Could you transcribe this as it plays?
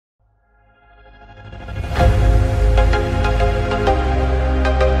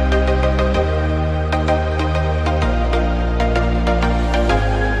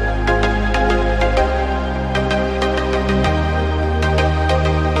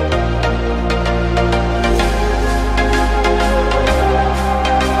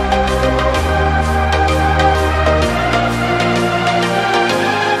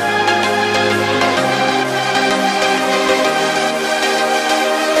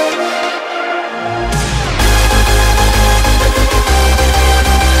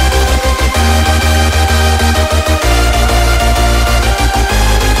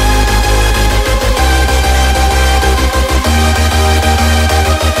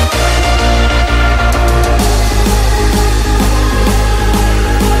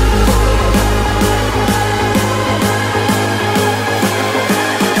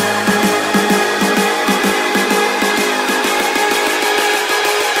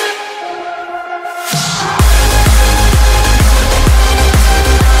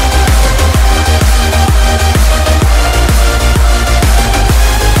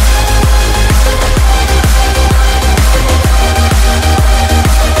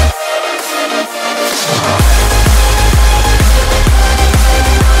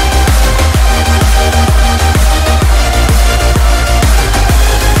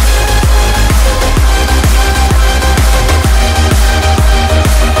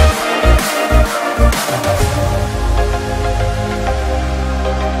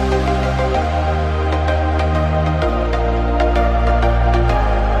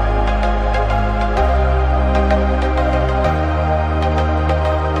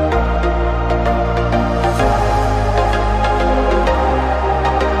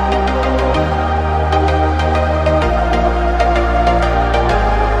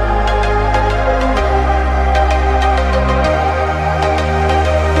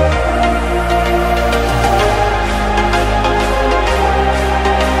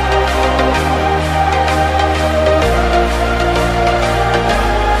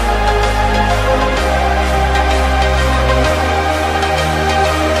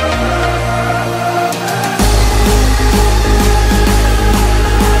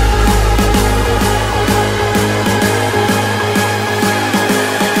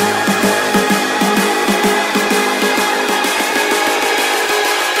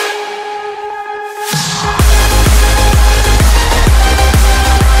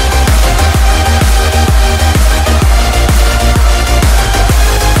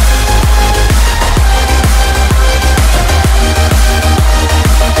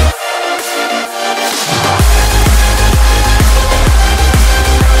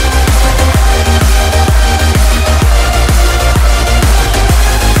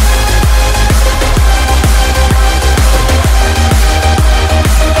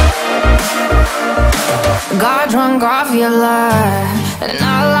alive, and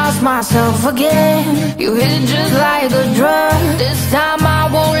I lost myself again. You hit just like a drug. This time I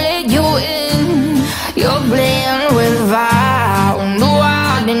won't let you in. You're playing with fire. No,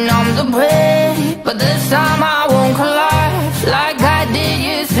 I didn't, I'm the prey. But this time I won't collapse like I did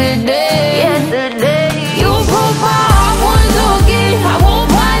yesterday. You broke my heart once again. I won't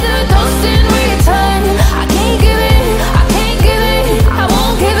buy the dust in return. I can't give it, I can't give it, I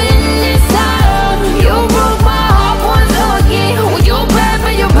won't give it this time. You broke my heart once again. Well, you're bad,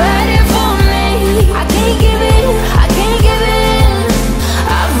 but you're bad it for me. I can't give it, I can't give it.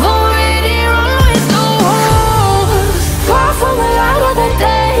 I've already run with the wolves. Far from the light of the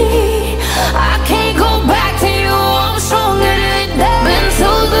day. I can't go back to you, I'm stronger today. Been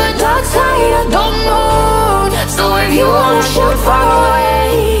to the dark side of the moon. So if you wanna shoot far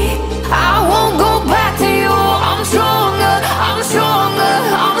away, I won't go back to you. I'm stronger, I'm stronger,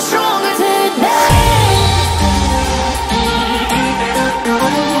 I'm stronger today.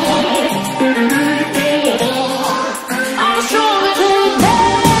 I'm stronger today.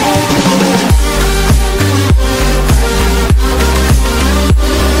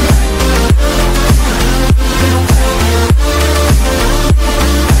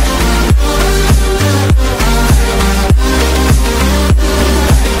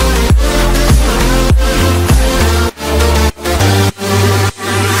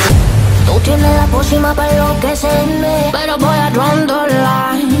 Tienes la pócima para enloquecerme, pero voy a draw the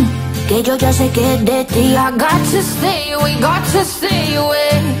line. Que yo ya sé que es de ti. I got to stay away, got to stay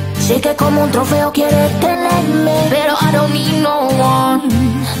away. Sé que como un trofeo quieres tenerme, pero I don't need no one.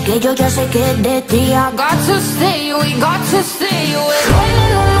 Que yo ya sé que es de ti. I got to stay away, got to stay away. No, no,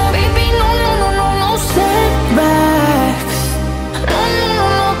 no, no, baby, no, no, no, no, no setbacks. No, no, no,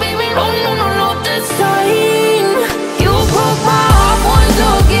 no, baby, no, no, no, no, this time. You broke my heart once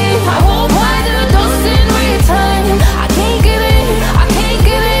again. I won't buy the dust in return. I can't give it, I can't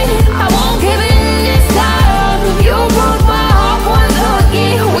give it, I won't give it this time. You broke my heart once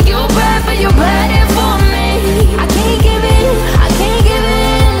again. Well, you're bad, but you're bad it for me. I can't give it, I can't give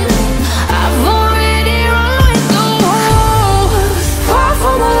it. I've already run with the wolves. Far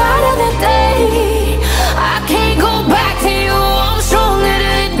from the light of the day. I can't go back to you, I'm stronger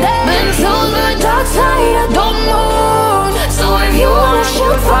today. Been to the dark side of the moon. So if you wanna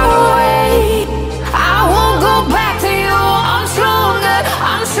shoot far away, I won't go back to you. I'm stronger,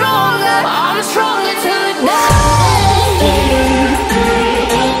 I'm stronger, I'm stronger today.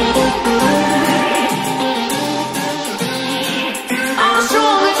 I'm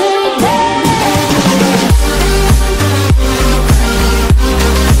stronger today.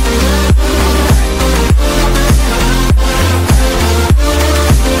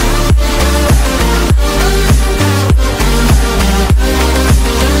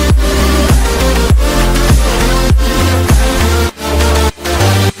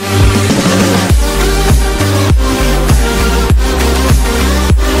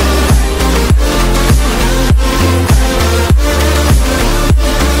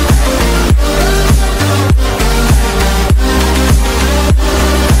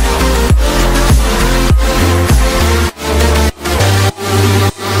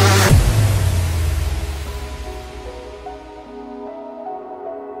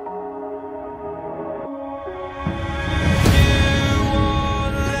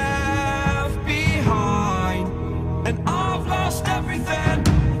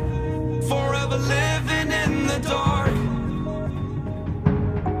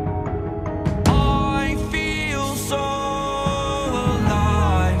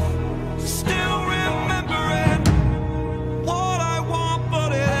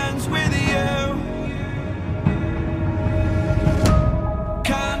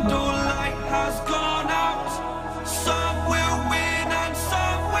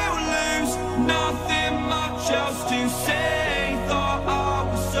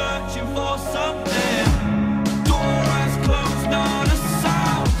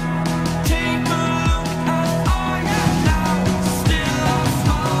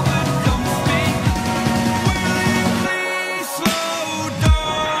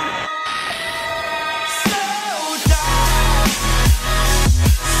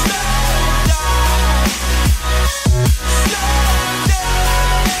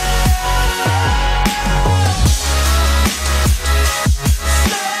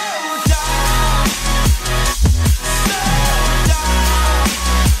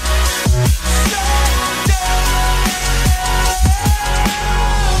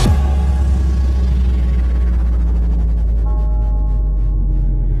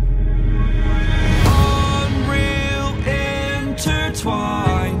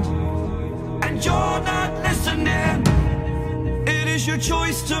 is your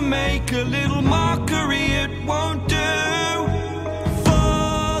choice to make. A little mockery, it won't do.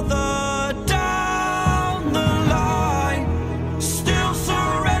 Further down the line, still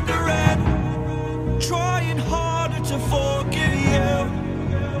surrendering, trying harder to forgive you.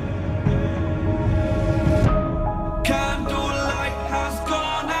 Candlelight has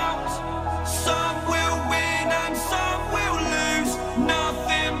gone out. Some will win and some will lose.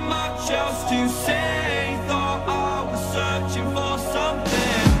 Nothing much else to say. Thought I was searching for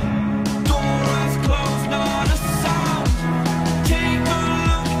something. Door has closed, not a sound. Take a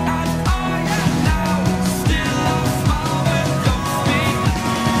look as I am now. Still I smile but don't speak.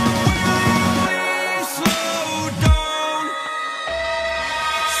 Will you please slow down?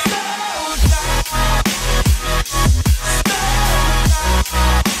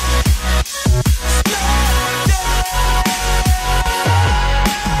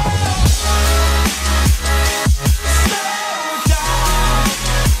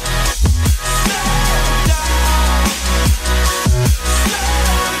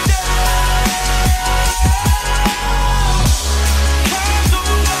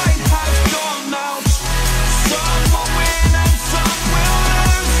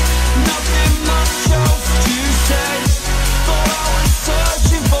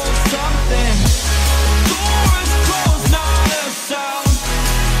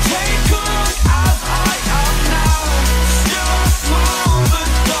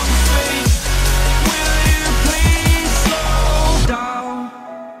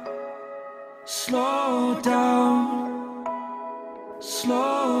 Slow down.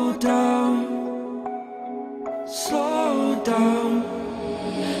 Slow down, slow down, slow down.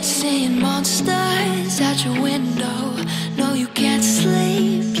 Seeing monsters out your window. No, you can't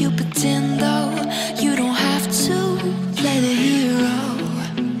sleep, you pretend though. You don't have to play the hero.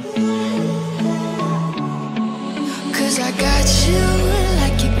 Cause I got you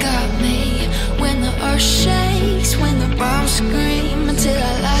like you got me. When the earth shakes, when the bombs scream. Until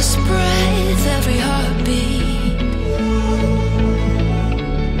our last breath, every heartbeat.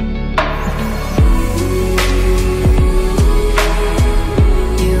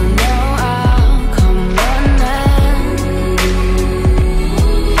 You know I'll come running.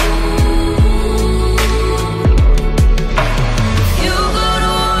 You go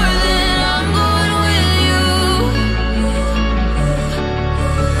to war, then I'm going with you.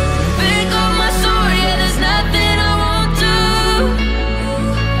 Pick up my sword, yeah, there's nothing I won't do.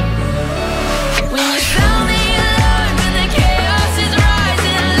 When you sound the alarm and the chaos is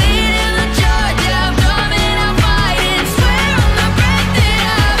rising, leading the charge, yeah, I'm coming, I'm fighting. Swear on the breath that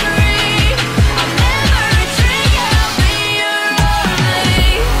I breathe, I'll never retreat, yeah, I'll be your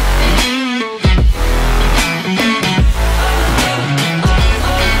army.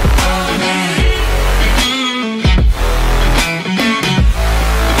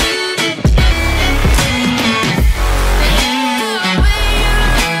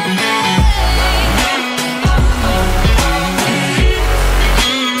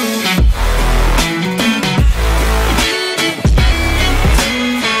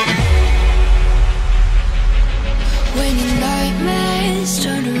 When your nightmares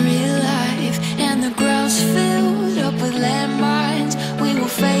turn to real life and the ground's filled up with landmines, we will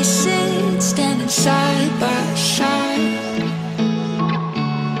face it standing side by side.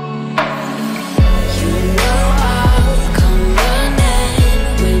 You know I'll come running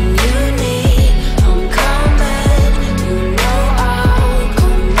when you need. I'm coming. You know I'll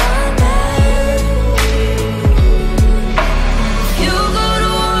come running. You go to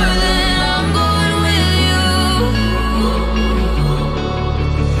war, then I'm going with you.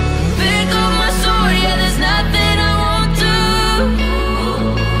 Pick up my sword, yeah, there's nothing I won't do.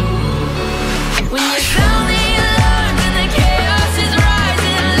 When you sound the alarm and the chaos is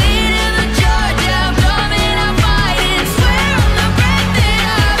rising, leading the charge, yeah, I'm coming, I'm fighting. Swear on the breath that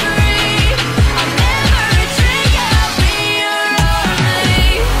I breathe, I'll never retreat, yeah, I'll be your army.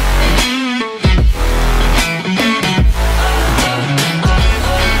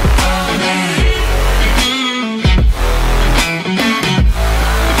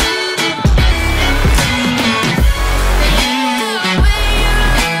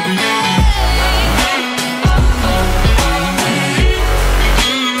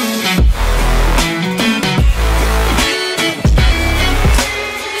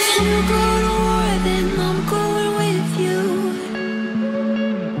 If you go to war, then I'm going with you.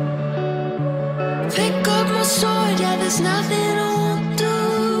 Pick up my sword, yeah, there's nothing I won't do.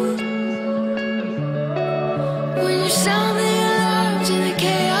 When you sound the alarms and the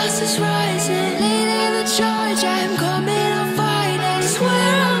chaos is rising, leading the charge, I'm coming, I'm fighting.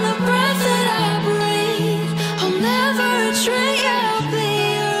 Swear on the breath that I breathe, I'll never retreat, yeah,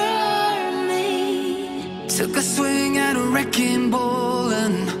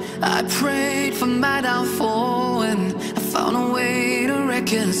 I prayed for my downfall and I found a way to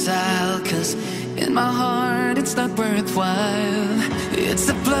reconcile. Cause in my heart it's not worthwhile. It's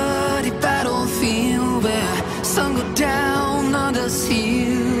a bloody battlefield where some go down, others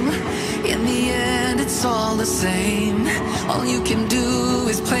heal. In the end it's all the same. All you can do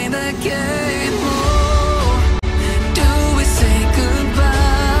is play the game. Oh, do we say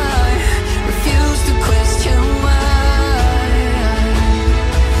goodbye? Refuse to question why.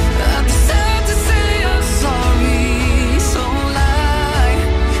 I'm sad to say I'm sorry, so lie.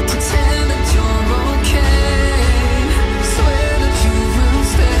 Pretend that you're okay. Swear that you will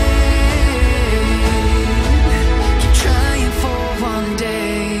stay. Keep trying for one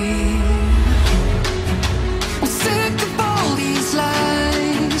day. I'm sick of all these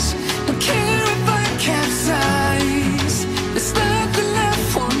lies. Don't care if I capsize. There's nothing left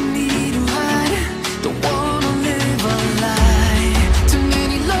for me to hide. Don't wanna live a lie. Too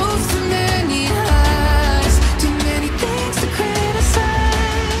many lows, too many highs. Too many things to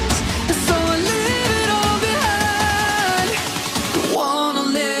criticize. And so I leave it all behind. Don't wanna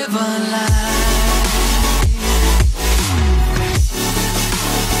live a lie.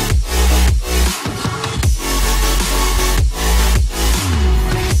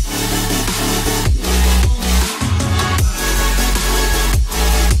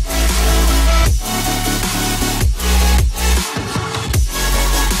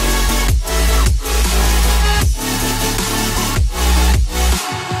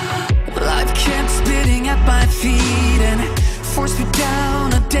 Life kept spitting at my feet and forced me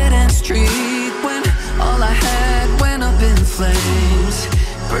down a dead-end street. When all I had went up in flames,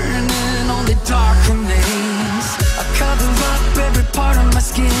 burning only dark remains. I cover up every part of my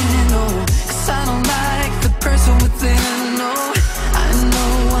skin, oh, cause I don't like the person within, oh. I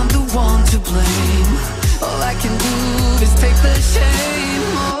know I'm the one to blame. All I can do is take the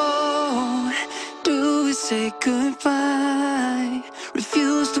shame, oh. Do we say goodbye?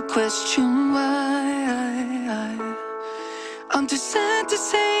 Refuse to question why. I'm too sad to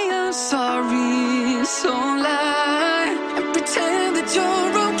say I'm sorry, so lie and pretend that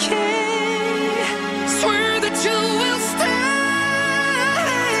you're okay. Swear that you will stay.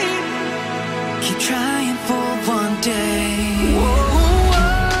 Keep trying for one day.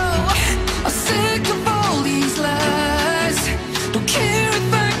 Whoa, I'm sick of all these lies. Don't care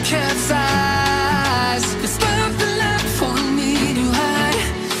if I capsize. There's nothing left for me to hide.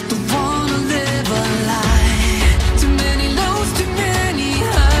 Don't wanna live a lie. Too many lows, too many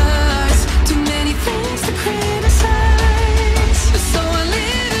highs. Too many things to criticize. So I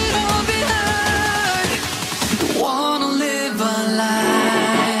leave it all behind. Don't wanna live a lie.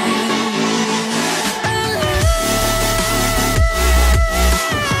 A lie.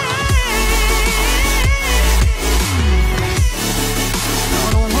 No,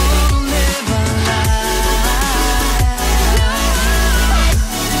 don't wanna live a lie.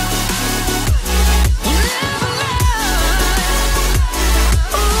 Live a lie.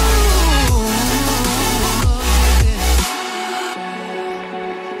 Ooh.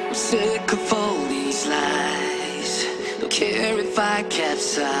 I'm sick of all these lies. Don't care if I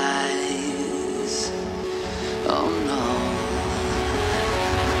capsize. Oh no.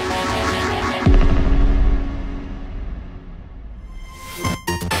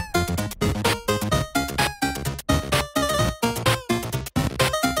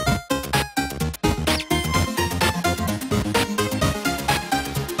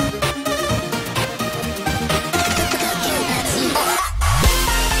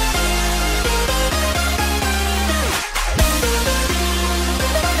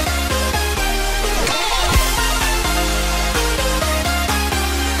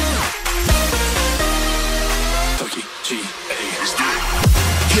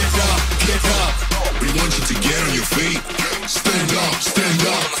 Get up. We want you to get on your feet. Stand up, stand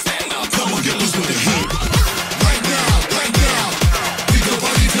up. Come on, get loose with the heat. Right now, right now. Pick your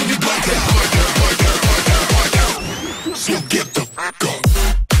body till you black out. So get the fuck up.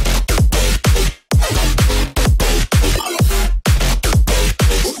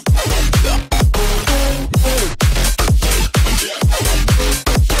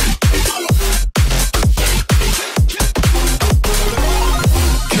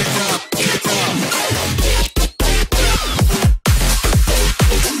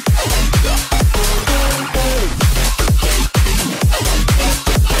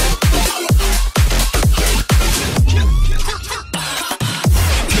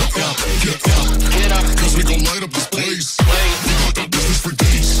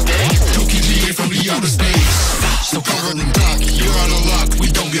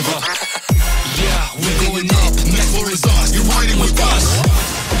 give up. Yeah, we're going up. Next floor is us. You're riding with us.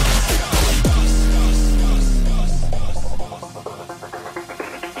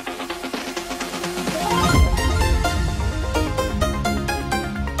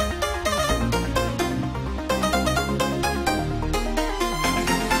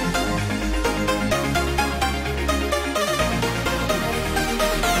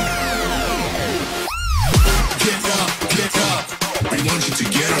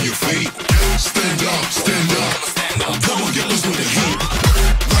 Come on, get loose with the heat.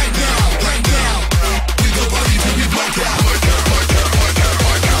 Right now, we go party till we black out.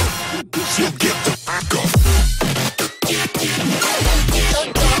 So get the fuck off.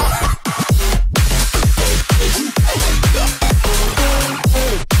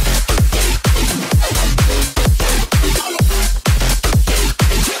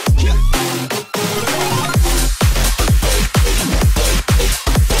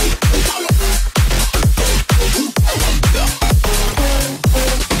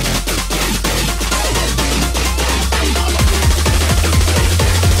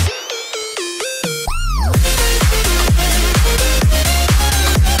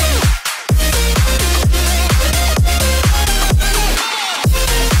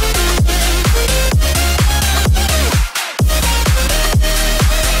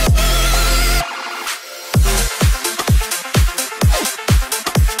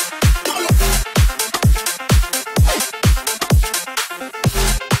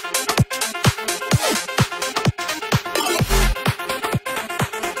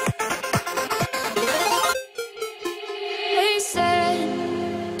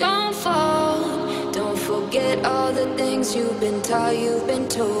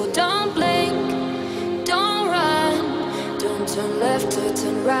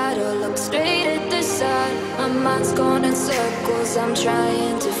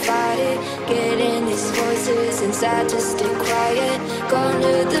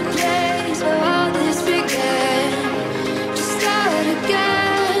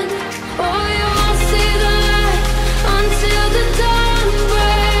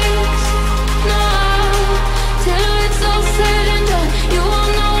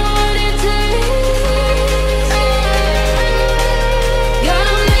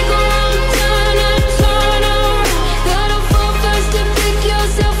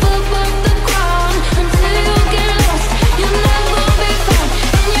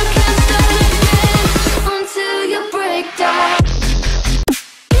 Until you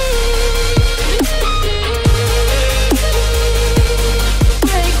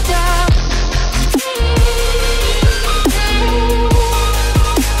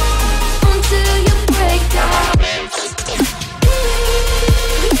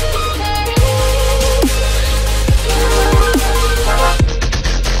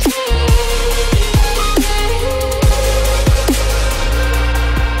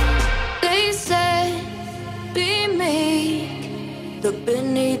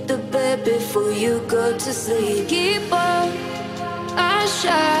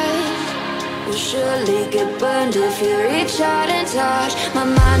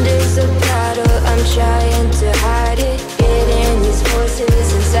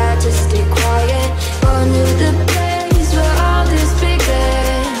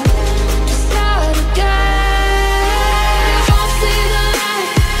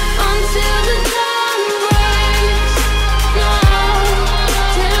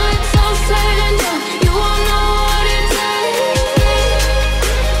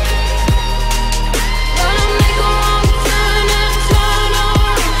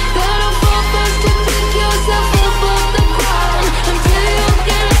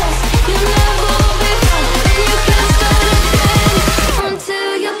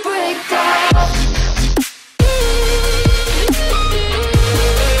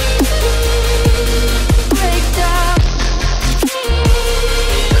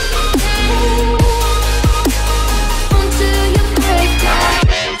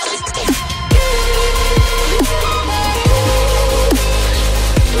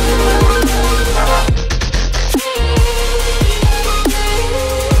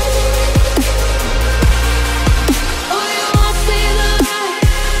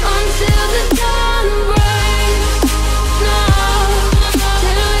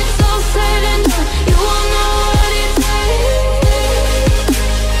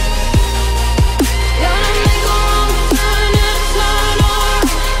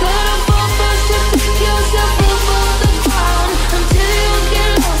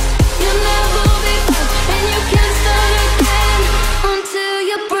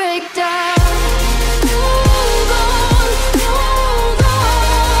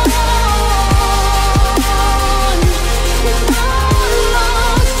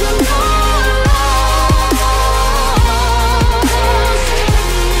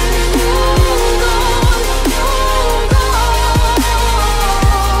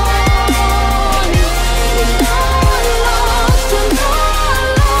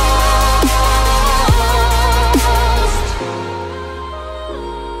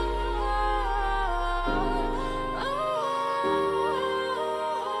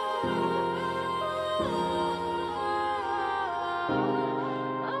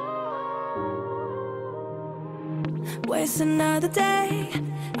face another day,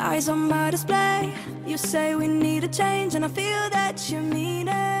 eyes on my display. You say we need a change, and I feel that you mean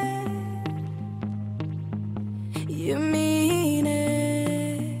it. You mean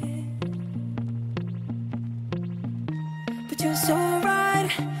it. But you're so right,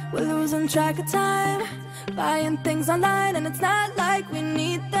 we're losing track of time, buying things online, and it's not like we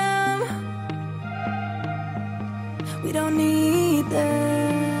need them. We don't need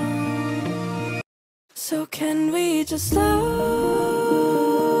them. So can we just slow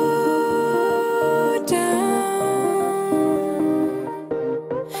down?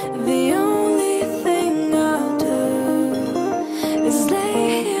 The only thing I'll do is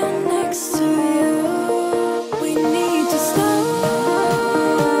lay here next to you. We need to slow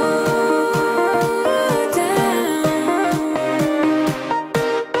down.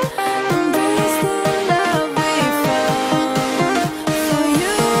 Embrace the love we found. For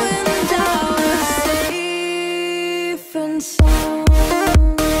you and I were safe and sound.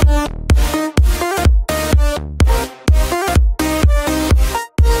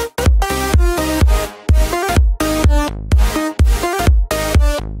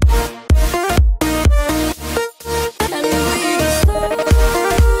 And we just slow down.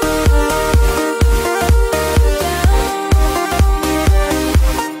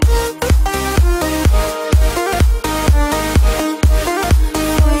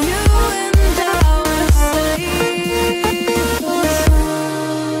 For you and I were safe and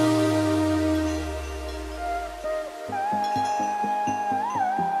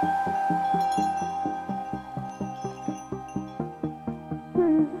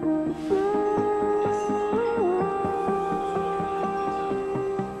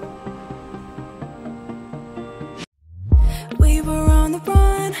we were on the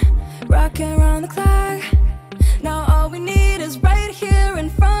run, rocking around the clock. Now all we need is right here in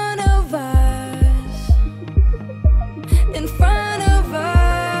front of us. In front of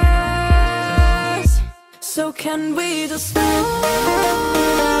us. So can we just slow